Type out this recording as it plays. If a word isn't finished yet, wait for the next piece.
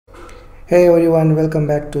Hey everyone, welcome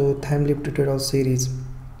back to Thymeleaf tutorial series.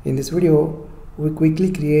 In this video, we quickly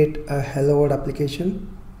create a Hello World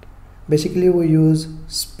application. Basically, we use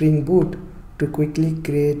Spring Boot to quickly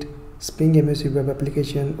create Spring MVC web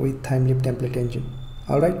application with Thymeleaf template engine.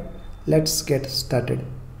 Alright, let's get started.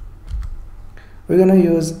 We're gonna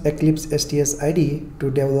use Eclipse STS IDE to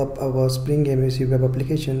develop our Spring MVC web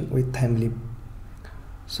application with Thymeleaf.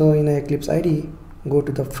 So in Eclipse IDE, go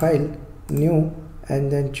to the file, new, and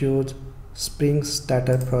then choose Spring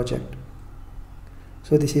Starter project.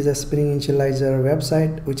 So this is a Spring initializer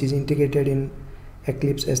website which is integrated in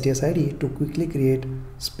Eclipse STS IDE to quickly create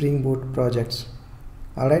Spring Boot projects.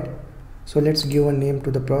 Alright, so let's give a name to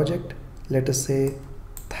the project. Let us say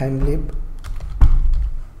Thymeleaf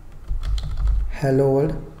Hello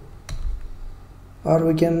World, or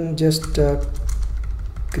we can just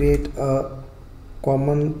create a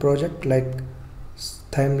common project like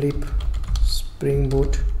Thymeleaf Spring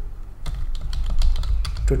Boot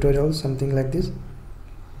tutorial, something like this,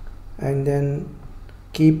 and then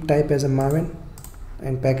keep type as a Maven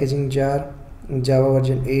and packaging jar, Java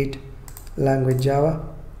version 8, language Java,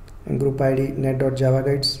 and group ID net.java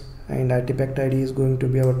guides, and artifact ID is going to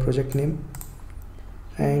be our project name,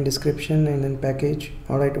 and description, and then package.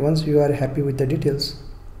 Alright, once you are happy with the details,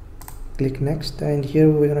 click next, and here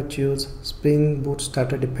we're going to choose Spring Boot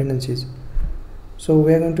starter dependencies. So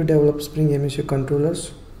we are going to develop Spring MVC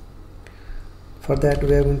controllers. For that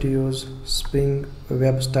we are going to use Spring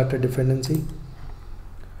Web Starter dependency.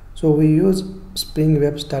 So we use Spring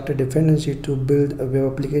Web Starter dependency to build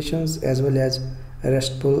web applications as well as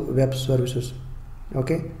RESTful web services.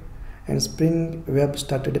 Okay, and Spring Web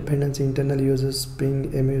Starter dependency internally uses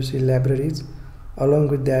Spring MVC libraries. Along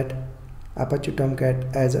with that, Apache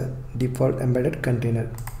Tomcat as a default embedded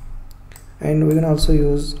container. And we can also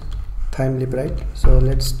use Thymeleaf, right? So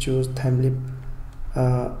let's choose Thymeleaf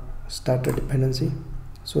starter dependency.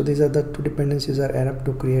 So these are the two dependencies are enough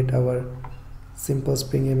to create our simple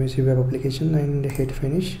Spring MVC web application, and hit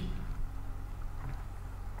finish.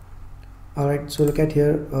 Alright, so look at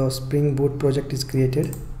here, a Spring Boot project is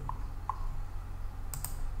created.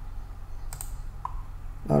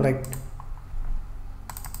 Alright,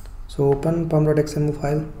 so open pom.xml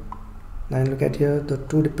file, and look at here, the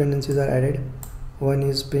two dependencies are added. One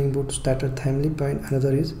is Spring Boot starter Thymeleaf and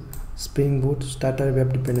another is Spring Boot starter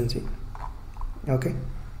web dependency. Okay,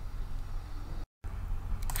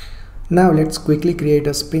 now let's quickly create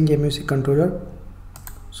a Spring MVC controller.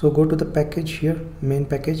 So go to the package here, main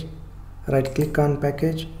package, right click on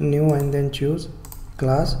package, new, and then choose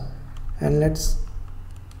class, and let's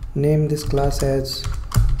name this class as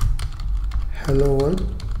Hello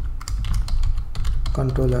World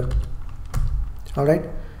controller. Alright,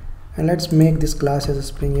 and let's make this class as a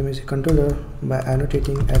Spring MVC controller by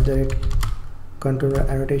annotating @controller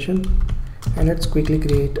annotation, and let's quickly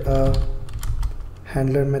create a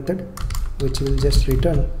handler method which will just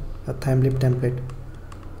return a Thymeleaf template.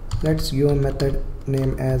 Let's give a method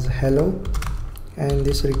name as hello, and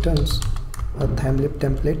this returns a Thymeleaf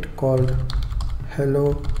template called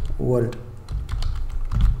Hello World.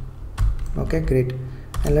 Okay, great,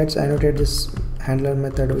 and let's annotate this handler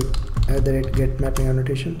method with @get mapping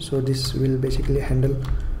annotation. So this will basically handle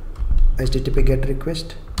HTTP GET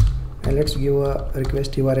request, and let's give a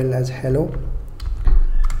request URL as hello.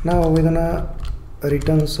 Now we're gonna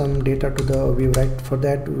return some data to the view, right? For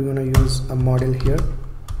that we're gonna use a model here,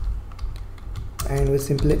 and we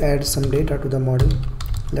simply add some data to the model.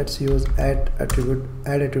 Let's use add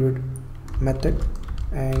attribute method,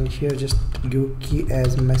 and here just give key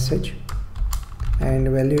as message and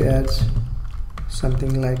value as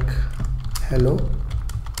something like hello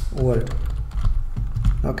world.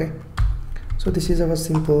 Okay, so this is our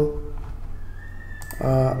simple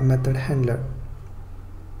method handler.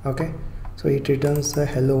 Okay, so it returns a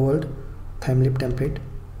hello world Thymeleaf template,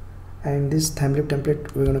 and this Thymeleaf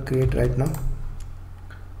template we're going to create right now.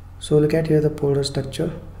 So look at here the folder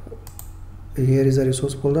structure. Here is a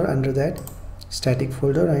resource folder, under that static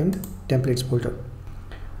folder and templates folder,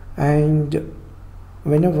 and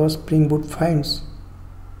whenever Spring Boot finds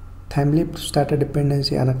Thymeleaf starter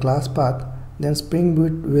dependency on a class path, then Spring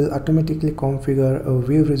Boot will automatically configure a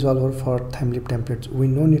view resolver for Thymeleaf templates. We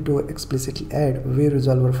no need to explicitly add view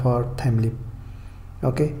resolver for Thymeleaf.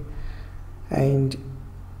 Okay, and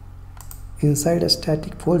inside a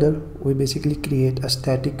static folder we basically create a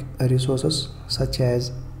static resources such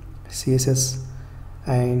as CSS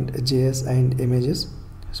and JS and images.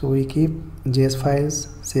 So we keep JS files,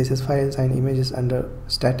 CSS files, and images under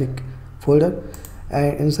static folder,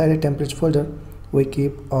 and inside a templates folder we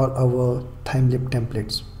keep all our Thymeleaf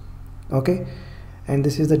templates. Okay, and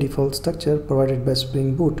this is the default structure provided by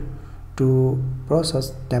Spring Boot to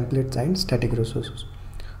process templates and static resources.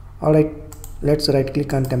 Alright, let's right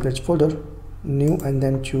click on templates folder, new, and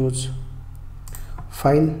then choose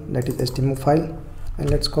file, that is HTML file, and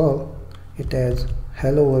let's call it as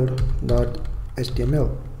hello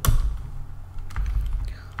world.html.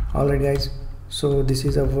 Alright guys, so this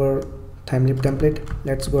is our Thymeleaf template.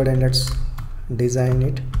 Let's go ahead and let's design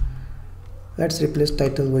it. Let's replace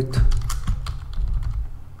title with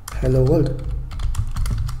Hello World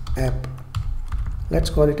App. Let's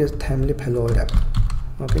call it as Thymeleaf Hello World App.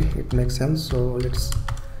 Okay, it makes sense. So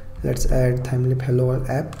let's add Thymeleaf Hello World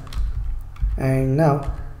App, and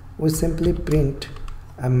now we simply print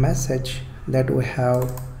a message that we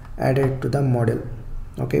have added to the model.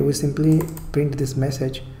 Okay, we simply print this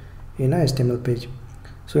message in a HTML page.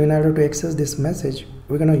 So in order to access this message,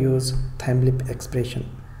 we're gonna use Thymeleaf expression.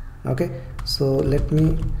 Okay, so let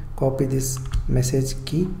me copy this message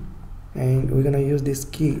key, and we're gonna use this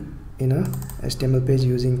key in a HTML page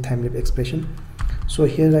using Thymeleaf expression. So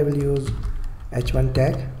here I will use h1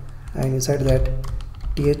 tag, and inside that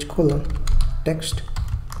th colon text,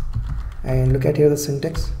 and look at here the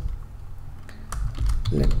syntax.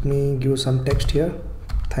 Let me give some text here,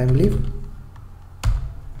 Thymeleaf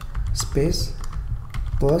space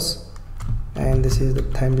plus, and this is the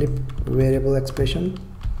Thymeleaf variable expression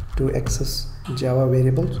to access Java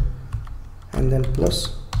variables, and then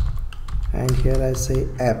plus, and here I say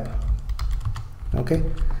app. Okay,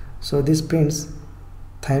 so this prints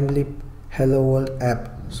Thymeleaf Hello World App.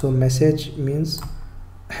 So message means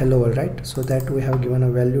hello world, right? So that we have given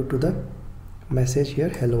a value to the message here,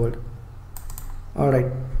 hello world.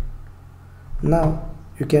 Alright, now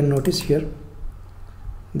you can notice here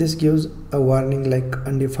this gives a warning like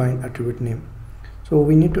undefined attribute name. So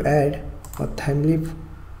we need to add a Thymeleaf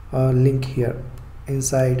link here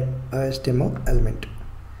inside a HTML element.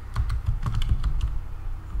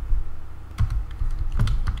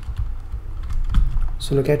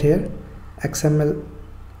 So look at here, XML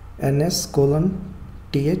ns colon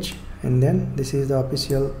th, and then this is the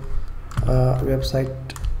official website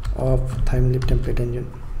of Thymeleaf template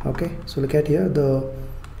engine. Okay, so look at here, the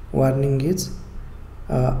warning is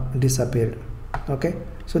disappeared. Okay,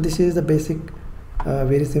 so this is the basic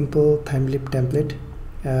very simple Thymeleaf template.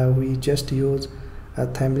 We just use a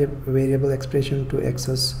Thymeleaf variable expression to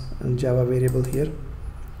access Java variable here,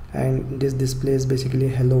 and this displays basically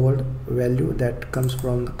hello world value that comes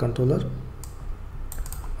from the controller.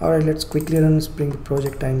 Alright, let's quickly run Spring Boot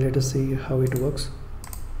project and let us see how it works.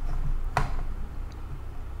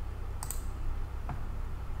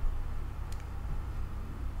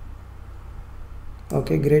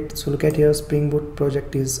 Okay, great. So look at here, Spring Boot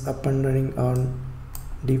project is up and running on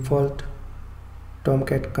default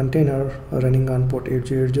Tomcat container running on port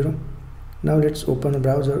 8080. Now let's open a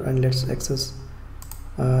browser and let's access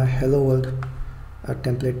hello world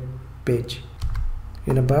template page.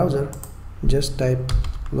 In a browser, just type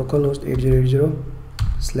localhost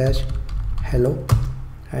 8080/hello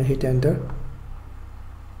and hit enter.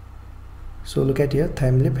 So look at here,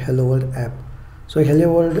 Thymeleaf Hello World App. So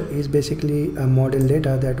Hello World is basically a model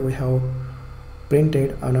data that we have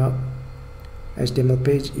printed on a HTML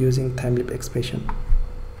page using Thymeleaf expression.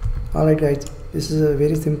 Alright guys, this is a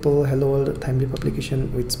very simple Hello World Thymeleaf application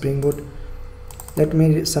with Spring Boot. Let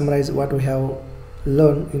me summarize what we have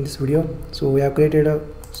learned in this video. So we have created a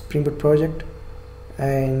Spring Boot project,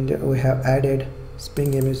 and we have added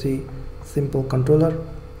Spring MVC simple controller,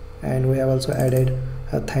 and we have also added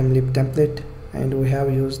a Thymeleaf template, and we have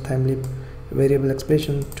used Thymeleaf variable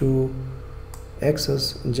expression to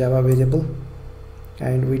access Java variable,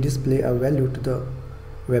 and we display a value to the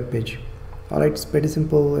web page. Alright, it's pretty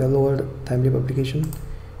simple Hello World Thymeleaf application.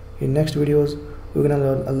 In next videos we're gonna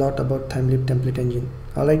learn a lot about Thymeleaf template engine.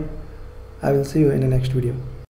 Alright, I will see you in the next video.